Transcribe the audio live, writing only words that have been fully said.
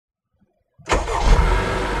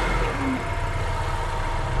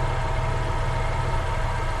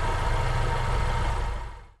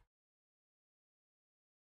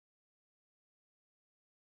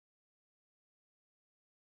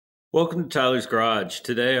Welcome to Tyler's Garage.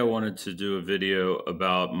 Today I wanted to do a video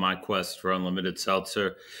about my quest for Unlimited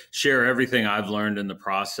Seltzer, share everything I've learned in the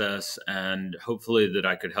process, and hopefully that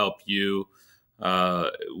I could help you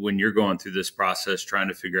when you're going through this process trying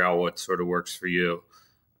to figure out what sort of works for you.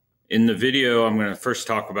 In the video, I'm going to first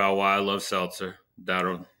talk about why I love seltzer.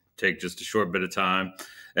 That'll take just a short bit of time.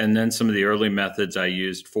 And then some of the early methods I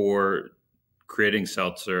used for creating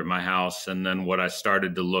seltzer at my house, and then what I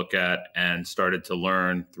started to look at and started to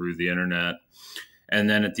learn through the internet. And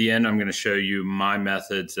then at the end, I'm going to show you my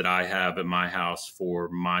methods that I have at my house for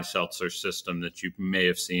my seltzer system that you may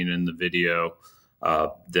have seen in the video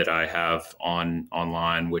that I have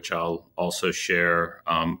online, which I'll also share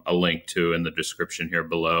a link to in the description here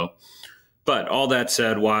below. But all that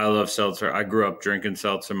said, why I love seltzer, I grew up drinking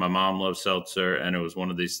seltzer. My mom loved seltzer, and it was one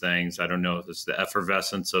of these things. I don't know if it's the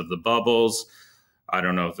effervescence of the bubbles. I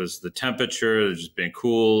don't know if it's the temperature, just being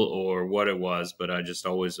cool, or what it was, but I just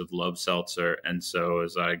always have loved seltzer. And so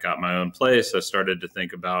as I got my own place, I started to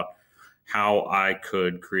think about how I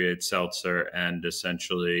could create seltzer and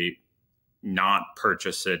essentially not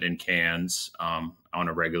purchase it in cans on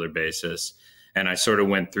a regular basis. And I sort of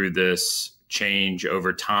went through this change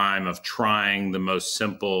over time of trying the most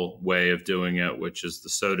simple way of doing it, which is the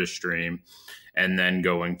soda stream, and then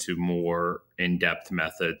going to more in-depth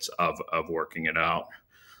methods of working it out.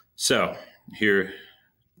 So here,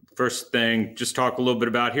 first thing, just talk a little bit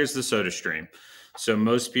about, here's the soda stream. So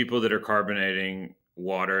most people that are carbonating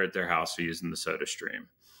water at their house are using the soda stream.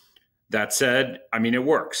 That said, I mean, it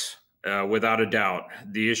works. Without a doubt.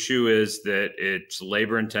 The issue is that it's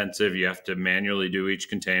labor intensive. You have to manually do each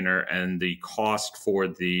container, and the cost for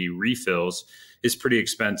the refills is pretty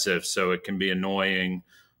expensive. So it can be annoying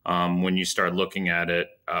when you start looking at it,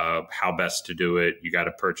 how best to do it. You got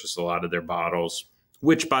to purchase a lot of their bottles,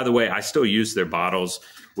 which, by the way, I still use their bottles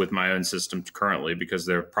with my own system currently because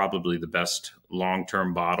they're probably the best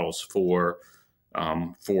long-term bottles for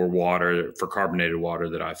water, for carbonated water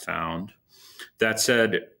that I've found. That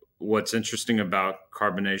said, what's interesting about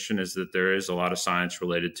carbonation is that there is a lot of science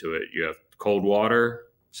related to it. You have cold water,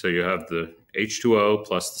 so you have the H2O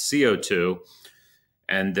plus the CO2,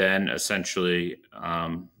 and then essentially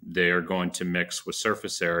they are going to mix with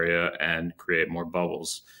surface area and create more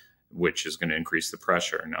bubbles, which is going to increase the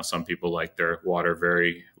pressure. Now, some people like their water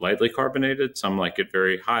very lightly carbonated. Some like it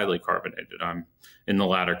very highly carbonated. I'm in the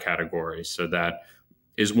latter category. So that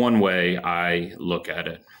is one way I look at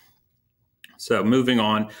it. So moving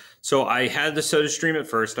on. So I had the soda stream at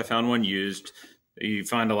first. I found one used. You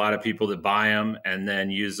find a lot of people that buy them and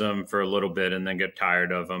then use them for a little bit and then get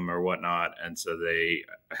tired of them or whatnot. And so they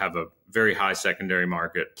have a very high secondary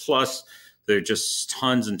market. Plus, there are just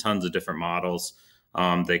tons and tons of different models.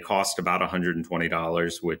 They cost about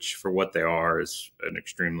 $120, which for what they are is an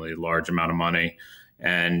extremely large amount of money.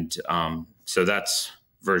 And so that's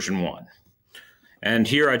version one. And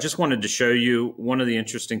here I just wanted to show you one of the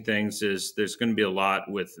interesting things is there's going to be a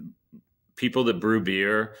lot with people that brew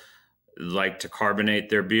beer like to carbonate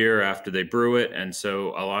their beer after they brew it. And so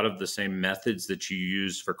a lot of the same methods that you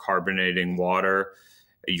use for carbonating water,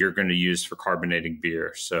 you're going to use for carbonating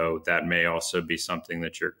beer. So that may also be something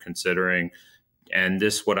that you're considering. And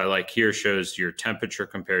this, what I like here, shows your temperature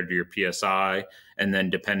compared to your PSI. And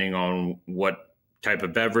then depending on what type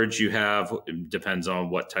of beverage you have, it depends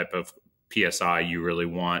on what type of PSI you really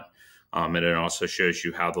want. And it also shows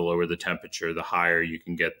you how the lower the temperature, the higher you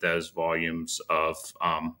can get those volumes of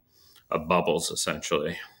bubbles,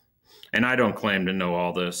 essentially. And I don't claim to know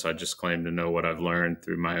all this. I just claim to know what I've learned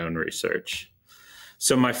through my own research.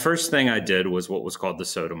 So my first thing I did was what was called the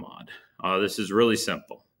soda mod. This is really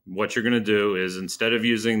simple. What you're going to do is, instead of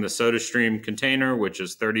using the soda stream container, which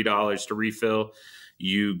is $30 to refill,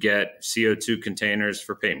 you get CO2 containers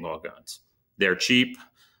for paintball guns. They're cheap.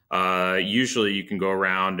 Usually you can go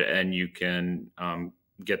around and you can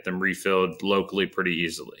get them refilled locally pretty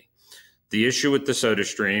easily. The issue with the soda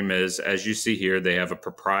stream is, as you see here, they have a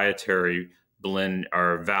proprietary blend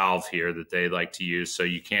or valve here that they like to use. So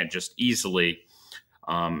you can't just easily,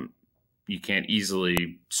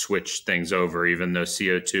 switch things over, even though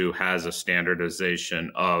CO2 has a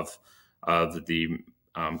standardization of the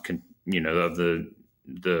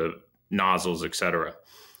nozzles, etc.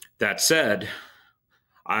 That said,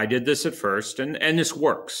 I did this at first, and this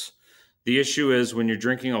works. The issue is when you're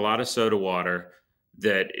drinking a lot of soda water,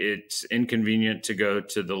 that it's inconvenient to go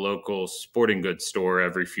to the local sporting goods store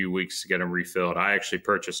every few weeks to get them refilled. I actually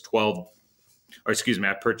purchased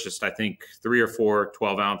I purchased, I think, 3 or 4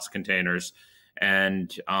 12-ounce containers,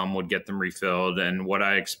 and would get them refilled. And what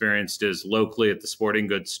I experienced is locally at the sporting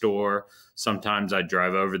goods store, sometimes I'd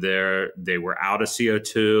drive over there, they were out of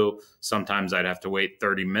CO2. Sometimes I'd have to wait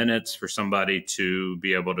 30 minutes for somebody to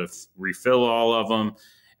be able to refill all of them.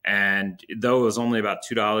 And though it was only about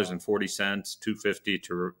 $2.40,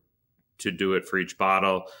 $2.50 to do it for each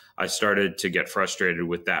bottle, I started to get frustrated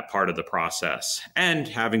with that part of the process and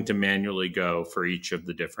having to manually go for each of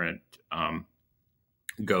the different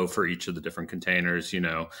containers,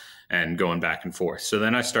 and going back and forth. So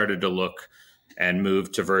then I started to look and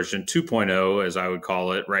move to version 2.0, as I would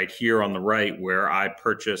call it, right here on the right, where I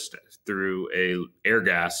purchased through a air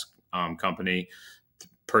gas company,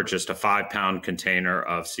 purchased a 5-pound container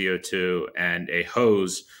of CO2 and a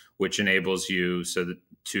hose, which enables you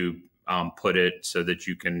to put it so that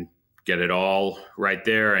you can get it all right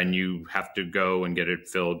there, and you have to go and get it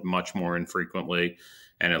filled much more infrequently,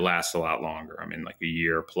 and it lasts a lot longer. I mean, like a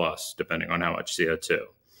year plus, depending on how much CO2.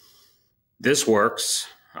 This works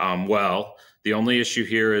well. The only issue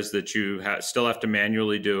here is that you still have to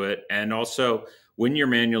manually do it. And also, when you're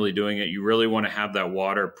manually doing it, you really want to have that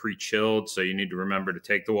water pre-chilled. So you need to remember to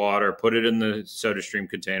take the water, put it in the SodaStream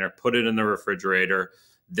container, put it in the refrigerator,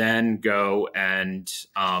 then go and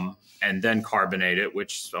then carbonate it,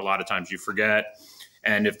 which a lot of times you forget.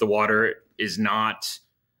 And if the water is not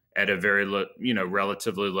at a very low,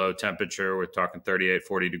 relatively low temperature, we're talking 38,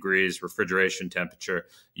 40 degrees refrigeration temperature,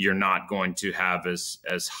 you're not going to have as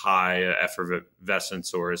high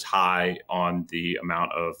effervescence or as high on the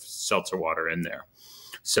amount of seltzer water in there.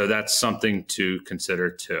 So that's something to consider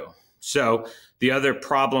too. So the other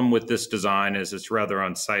problem with this design is it's rather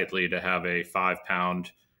unsightly to have a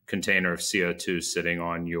 5-pound container of CO2 sitting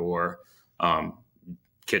on your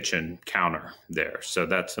kitchen counter there. So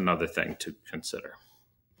that's another thing to consider.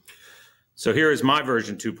 So here is my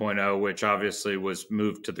version 2.0, which obviously was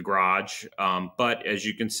moved to the garage. But as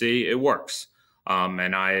you can see, it works.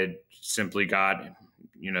 And I had simply got,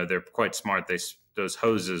 they're quite smart. Those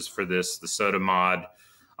hoses for this, the Soda Mod,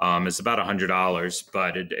 is about $100,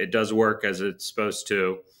 but it does work as it's supposed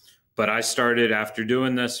to. But I started, after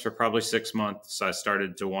doing this for probably 6 months, I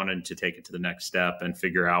started to wanted to take it to the next step and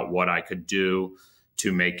figure out what I could do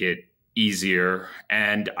to make it easier.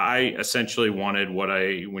 And I essentially wanted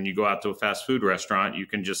when you go out to a fast food restaurant, you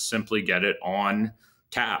can just simply get it on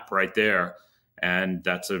tap right there. And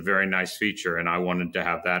that's a very nice feature. And I wanted to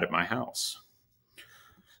have that at my house.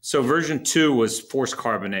 So version 2 was forced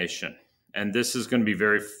carbonation. And this is going to be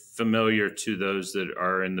very familiar to those that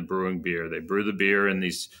are in the brewing beer. They brew the beer in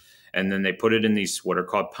these, and then they put it in these what are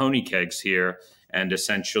called pony kegs here. And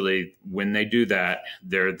essentially, when they do that,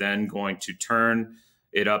 they're then going to turn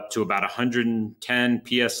it up to about 110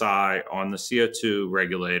 psi on the CO2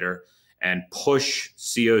 regulator and push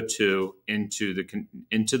CO2 into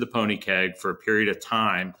the pony keg for a period of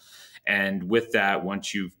time. And with that,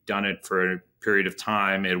 once you've done it for a period of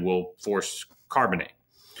time, it will force carbonate.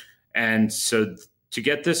 And so to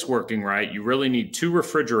get this working right, you really need 2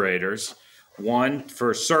 refrigerators, one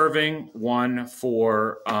for serving, one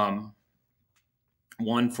for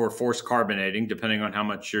forced carbonating, depending on how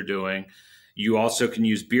much you're doing. You also can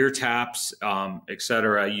use beer taps,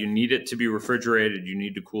 etc. You need it to be refrigerated. You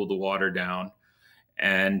need to cool the water down.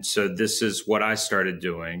 And so this is what I started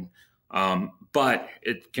doing. But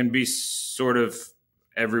it can be sort of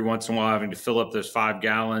every once in a while having to fill up those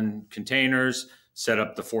 5-gallon containers, set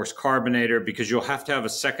up the forced carbonator, because you'll have to have a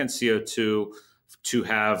second CO2 to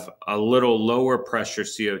have a little lower pressure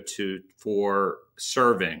CO2 for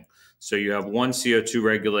serving. So you have one CO2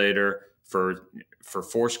 regulator for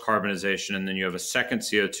forced carbonization, and then you have a second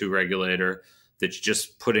CO2 regulator that's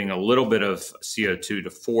just putting a little bit of CO2 to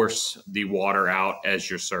force the water out as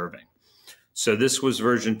you're serving. So this was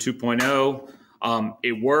version 2.0.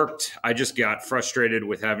 It worked. I just got frustrated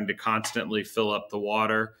with having to constantly fill up the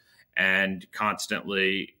water and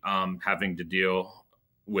constantly having to deal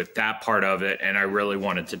with that part of it. And I really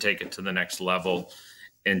wanted to take it to the next level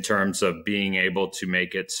in terms of being able to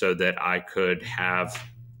make it so that I could have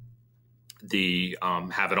it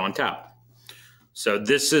on tap. So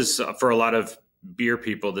this is, for a lot of beer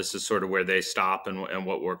people, this is sort of where they stop and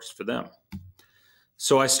what works for them.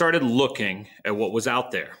 So I started looking at what was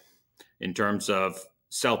out there in terms of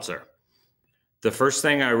seltzer. The first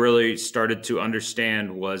thing I really started to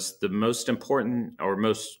understand was the most important or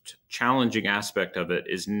most challenging aspect of it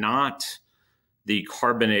is not the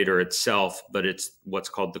carbonator itself, but it's what's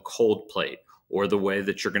called the cold plate, or the way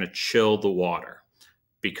that you're going to chill the water.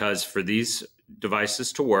 Because for these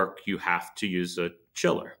devices to work, you have to use a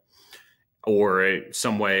chiller or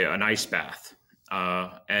an ice bath.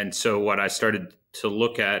 And so what I started to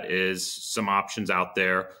look at is some options out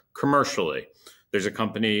there commercially. There's a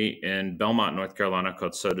company in Belmont, North Carolina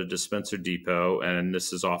called Soda Dispenser Depot, and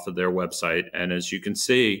this is off of their website. And as you can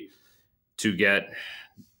see, to get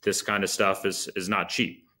this kind of stuff is not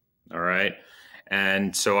cheap. All right.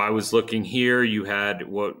 And so I was looking here, you had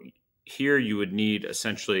here you would need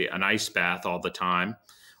essentially an ice bath all the time.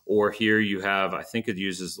 Or here you have, I think it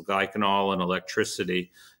uses glycanol and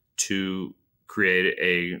electricity to create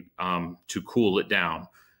to cool it down.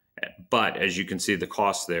 But as you can see, the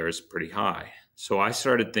cost there is pretty high. So I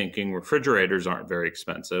started thinking refrigerators aren't very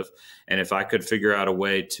expensive. And if I could figure out a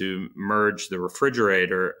way to merge the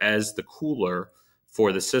refrigerator as the cooler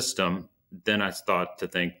for the system, then I thought to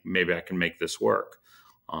think maybe I can make this work.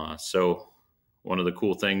 So one of the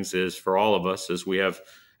cool things is for all of us is we have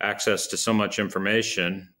access to so much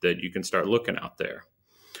information that you can start looking out there.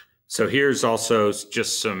 So here's also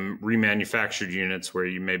just some remanufactured units where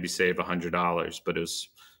you maybe save $100, but it was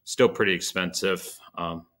still pretty expensive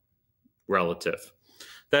relative.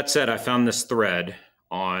 That said, I found this thread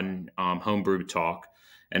on Homebrew Talk,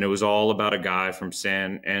 and it was all about a guy from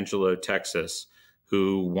San Angelo, Texas,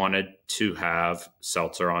 who wanted to have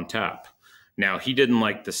seltzer on tap. Now, he didn't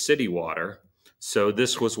like the city water, so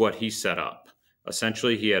this was what he set up.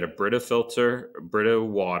 Essentially, he had a Brita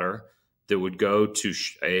water that would go to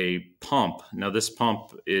a pump. Now, this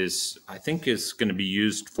pump I think is going to be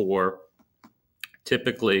used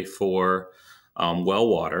typically for well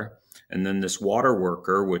water. And then this water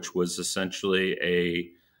worker, which was essentially a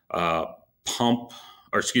pump,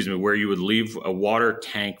 or excuse me, where you would leave a water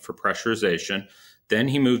tank for pressurization. Then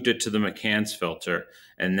he moved it to the McCann's filter.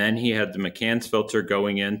 And then he had the McCann's filter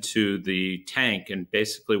going into the tank. And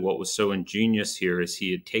basically what was so ingenious here is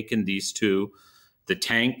he had taken these two, the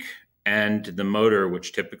tank and the motor,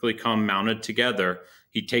 which typically come mounted together,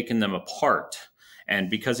 he'd taken them apart. And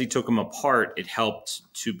because he took them apart, it helped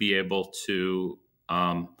to be able to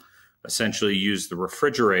essentially use the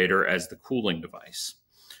refrigerator as the cooling device.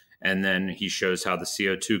 And then he shows how the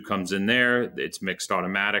CO2 comes in there. It's mixed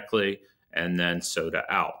automatically, and then soda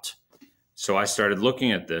out. So I started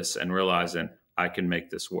looking at this and realizing I can make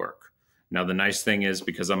this work. Now, the nice thing is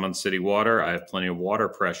because I'm on city water, I have plenty of water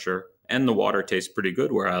pressure, and the water tastes pretty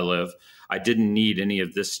good where I live. I didn't need any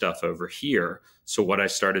of this stuff over here. So what I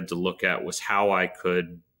started to look at was how I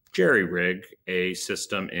could jerry rig a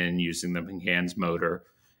system in using the McCann's motor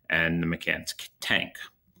and the McCann's tank.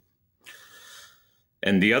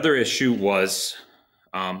 And the other issue was,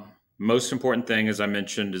 most important thing, as I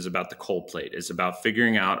mentioned, is about the cold plate. It's about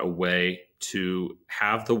figuring out a way to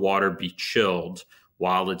have the water be chilled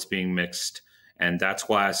while it's being mixed. And that's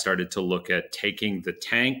why I started to look at taking the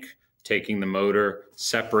tank, taking the motor,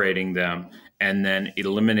 separating them, and then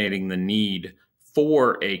eliminating the need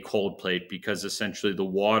for a cold plate, because essentially the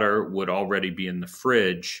water would already be in the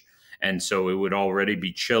fridge. And so it would already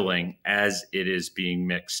be chilling as it is being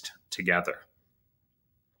mixed together.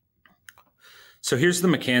 So here's the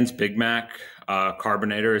McCann's Big Mac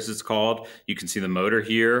carbonator, as it's called. You can see the motor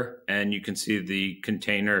here, and you can see the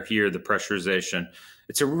container here, the pressurization.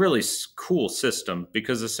 It's a really cool system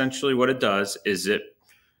because essentially what it does is it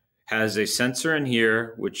has a sensor in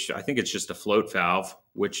here, which I think it's just a float valve,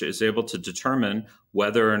 which is able to determine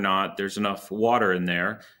whether or not there's enough water in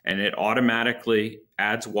there. And it automatically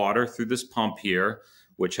adds water through this pump here,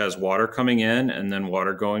 which has water coming in and then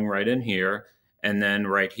water going right in here. And then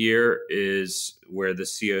right here is where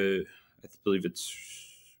the I believe it's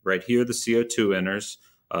right here, the CO2 enters.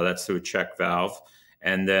 That's through a check valve.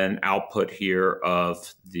 And then output here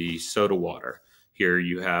of the soda water. Here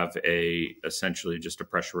you have essentially just a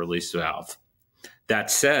pressure release valve. That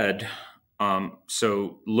said,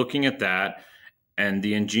 so looking at that and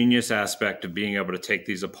the ingenious aspect of being able to take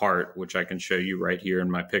these apart, which I can show you right here in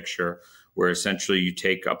my picture, where essentially you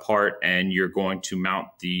take apart and you're going to mount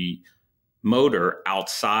the motor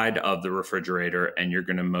outside of the refrigerator and you're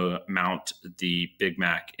going to mount the Big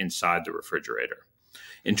Mac inside the refrigerator.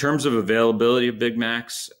 In terms of availability of Big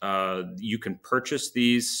Macs, you can purchase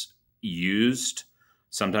these used.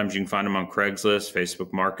 Sometimes you can find them on Craigslist,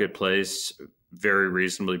 Facebook Marketplace, very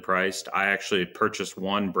reasonably priced. I actually purchased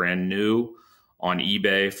one brand new on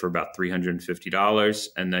eBay for about $350.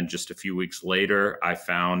 And then just a few weeks later, I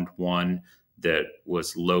found one that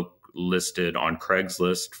was listed on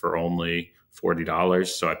Craigslist for only $40.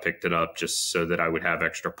 So I picked it up just so that I would have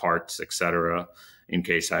extra parts, etc., in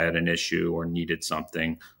case I had an issue or needed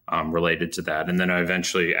something related to that. And then I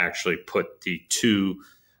eventually actually put the two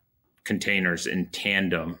containers in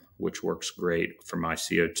tandem, which works great for my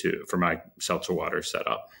CO2, for my seltzer water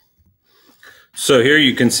setup. So here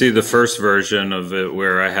you can see the first version of it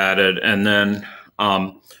where I had it. And then,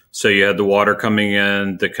 so you had the water coming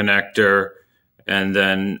in, the connector, and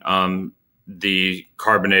then the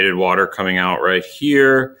carbonated water coming out right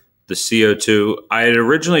here, the CO2. I had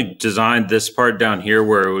originally designed this part down here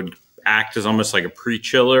where it would act as almost like a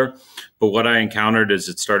pre-chiller, but what I encountered is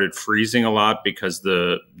it started freezing a lot because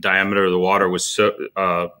the diameter of the water was so,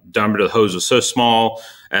 diameter of the hose was so small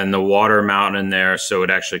and the water amount in there, so it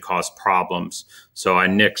actually caused problems. So I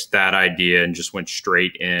nixed that idea and just went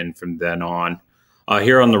straight in from then on.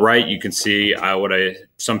 Here on the right, you can see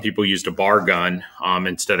some people used a bar gun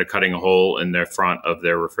instead of cutting a hole in their front of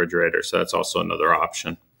their refrigerator. So that's also another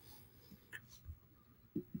option.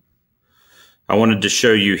 I wanted to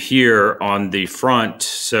show you here on the front.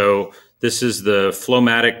 So this is the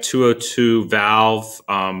Flowmatic 202 valve,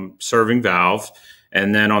 serving valve.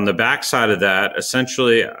 And then on the back side of that,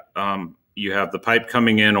 essentially, you have the pipe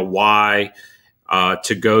coming in, a Y,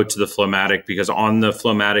 to go to the Flowmatic, because on the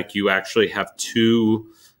Flowmatic you actually have two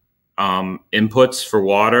inputs for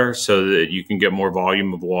water, so that you can get more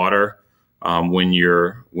volume of water when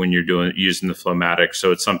you're using the Flowmatic.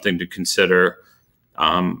 So it's something to consider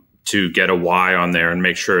to get a Y on there and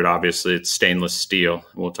make sure it's stainless steel.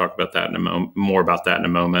 We'll talk about that more about that in a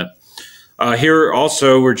moment. Here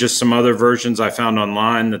also were just some other versions I found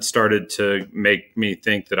online that started to make me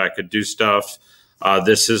think that I could do stuff.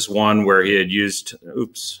 This is one where he had used,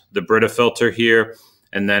 the Brita filter here,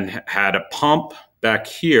 and then had a pump back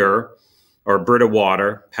here, or Brita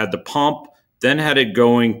water, had the pump, then had it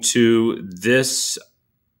going to this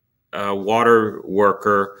water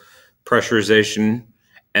worker pressurization,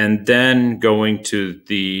 and then going to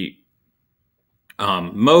the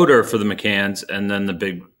motor for the McCanns, and then the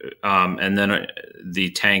big, and then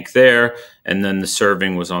the tank there, and then the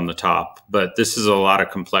serving was on the top. But this is a lot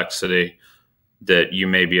of complexity that you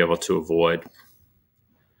may be able to avoid.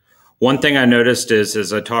 One thing I noticed is,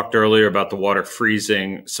 as I talked earlier about the water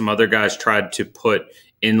freezing, some other guys tried to put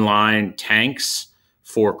inline tanks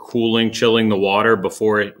for cooling, chilling the water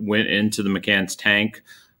before it went into the McCann's tank.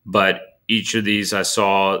 But each of these I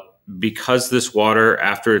saw, because this water,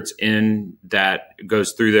 after it's in, that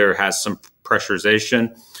goes through there, has some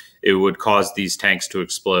pressurization, it would cause these tanks to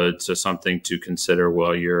explode. So something to consider.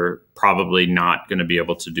 Well, you're probably not going to be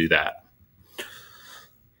able to do that.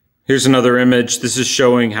 Here's another image. This is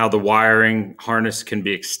showing how the wiring harness can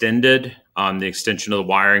be extended. The extension of the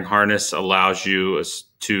wiring harness allows you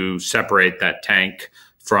to separate that tank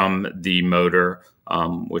from the motor,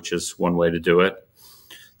 which is one way to do it.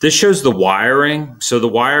 This shows the wiring. So the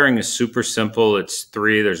wiring is super simple. It's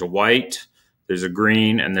three. There's a white, there's a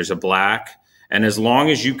green, and there's a black. And as long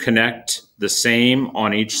as you connect the same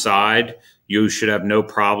on each side, you should have no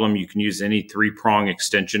problem. You can use any 3-prong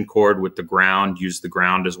extension cord with the ground, use the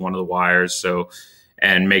ground as one of the wires. So,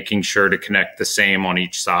 and making sure to connect the same on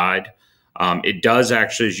each side. It does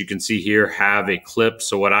actually, as you can see here, have a clip.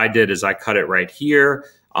 So what I did is I cut it right here,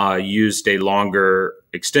 used a longer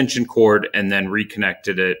extension cord, and then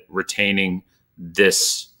reconnected it, retaining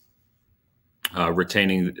this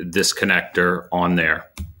connector on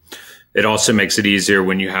there. It also makes it easier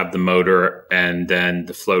when you have the motor and then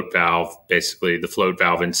the float valve, basically the float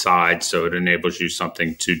valve inside, so it enables you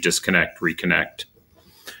something to disconnect, reconnect.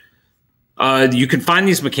 You can find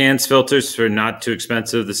these McCann's filters for not too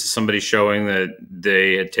expensive. This is somebody showing that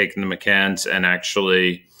they had taken the McCann's and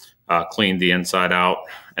actually cleaned the inside out.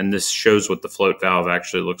 And this shows what the float valve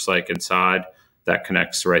actually looks like inside. That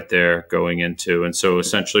connects right there going into. And so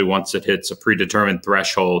essentially once it hits a predetermined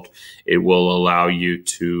threshold, it will allow you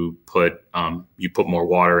to put more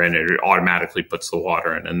water in it. It automatically puts the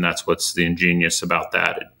water in. And that's what's the ingenious about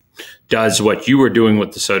that. It does what you were doing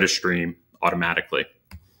with the SodaStream automatically.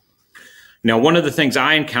 Now, one of the things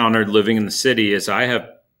I encountered living in the city is I have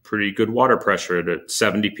pretty good water pressure at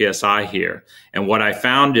 70 PSI here. And what I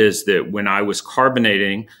found is that when I was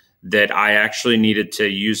carbonating, that I actually needed to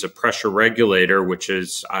use a pressure regulator, which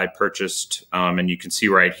is I purchased, and you can see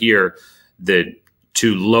right here, that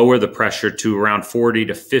to lower the pressure to around 40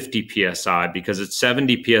 to 50 PSI, because at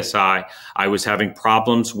 70 PSI, I was having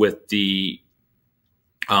problems with the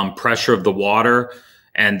pressure of the water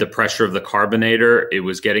and the pressure of the carbonator. It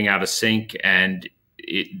was getting out of sync, and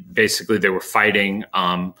basically they were fighting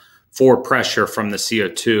for pressure from the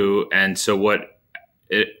CO2. And so what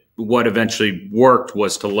eventually worked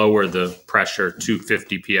was to lower the pressure to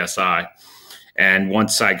 50 PSI. And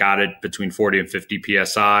once I got it between 40 and 50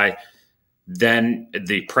 PSI, then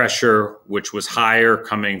the pressure, which was higher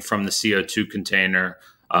coming from the CO2 container,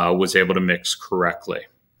 was able to mix correctly.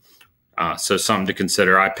 So something to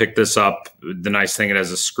consider. I picked this up. The nice thing, it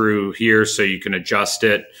has a screw here so you can adjust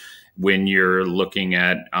it when you're looking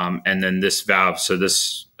at, and then this valve. So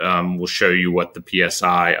this will show you what the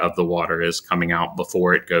PSI of the water is coming out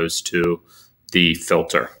before it goes to the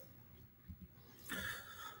filter.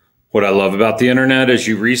 What I love about the internet is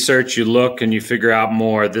you research, you look, and you figure out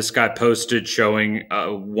more. This guy posted showing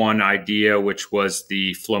one idea, which was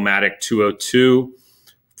the Flowmatic 202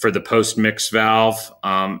 for the post-mix valve.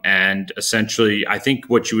 And essentially, I think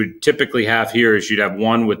what you would typically have here is you'd have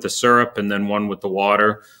one with the syrup and then one with the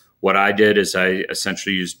water. What I did is I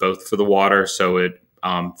essentially used both for the water, so it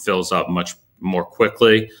fills up much more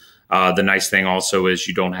quickly. The nice thing also is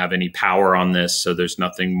you don't have any power on this, so there's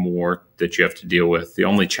nothing more that you have to deal with. The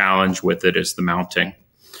only challenge with it is the mounting.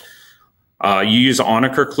 You use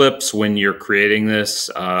Onaker clips when you're creating this.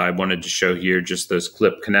 I wanted to show here just those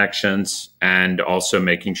clip connections, and also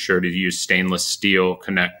making sure to use stainless steel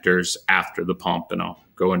connectors after the pump, and I'll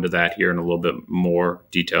go into that here in a little bit more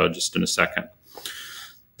detail just in a second.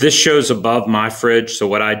 This shows above my fridge, so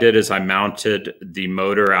what I did is I mounted the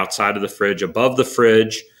motor outside of the fridge, above the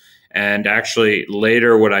fridge. And actually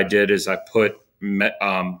later what I did is I put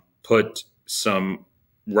some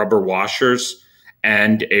rubber washers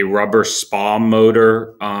and a rubber spa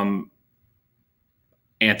motor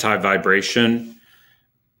anti-vibration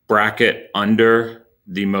bracket under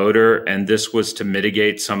the motor. And this was to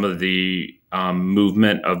mitigate some of the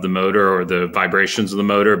movement of the motor or the vibrations of the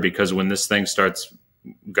motor, because when this thing starts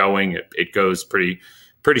going, it goes pretty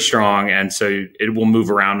strong, and so it will move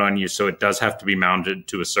around on you. So it does have to be mounted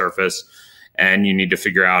to a surface, and you need to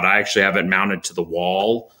figure out, I actually have it mounted to the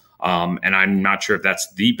wall, and I'm not sure if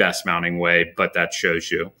that's the best mounting way, but that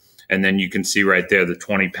shows you. And then you can see right there the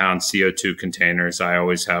 20-pound CO2 containers. I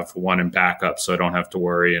always have one in backup, so I don't have to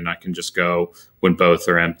worry, and I can just go when both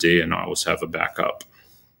are empty, and I always have a backup.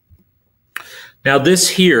 Now this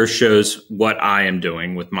here shows what I am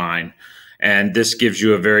doing with mine. And this gives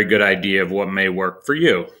you a very good idea of what may work for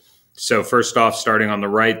you. So first off, starting on the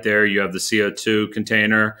right there, you have the CO2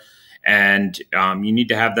 container, and you need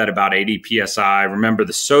to have that about 80 PSI. Remember,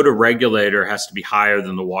 the soda regulator has to be higher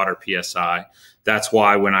than the water PSI. That's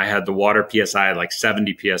why when I had the water PSI at like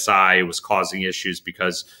 70 PSI, it was causing issues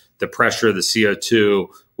because the pressure of the CO2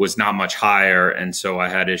 was not much higher. And so I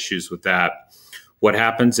had issues with that. What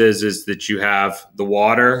happens is that you have the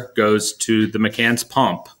water goes to the McCann's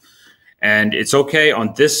pump. And it's okay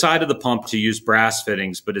on this side of the pump to use brass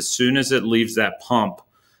fittings, but as soon as it leaves that pump,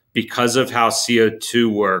 because of how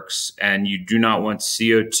CO2 works, and you do not want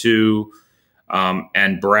CO2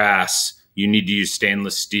 and brass, you need to use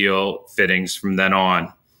stainless steel fittings from then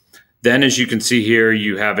on. Then, as you can see here,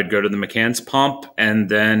 you have it go to the McCann's pump, and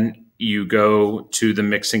then you go to the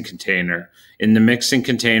mixing container. In the mixing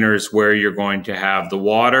container is where you're going to have the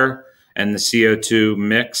water and the CO2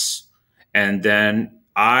 mix, and then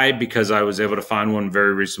because I was able to find one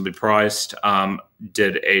very reasonably priced,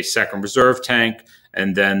 did a second reserve tank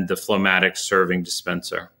and then the Flowmatic serving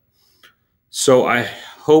dispenser. So I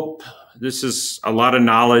hope this is a lot of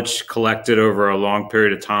knowledge collected over a long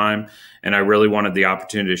period of time, and I really wanted the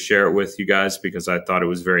opportunity to share it with you guys because I thought it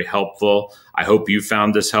was very helpful. I hope you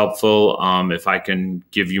found this helpful. If I can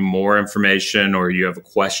give you more information, or you have a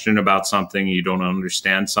question about something, you don't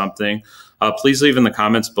understand something, please leave in the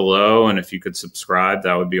comments below. And if you could subscribe,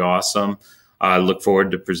 that would be awesome. I look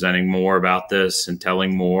forward to presenting more about this and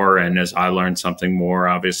telling more. And as I learn something more,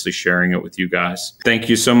 obviously sharing it with you guys. Thank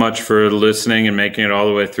you so much for listening and making it all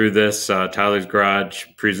the way through this Tyler's Garage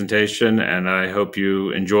presentation. And I hope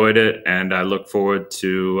you enjoyed it. And I look forward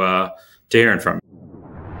to hearing from you.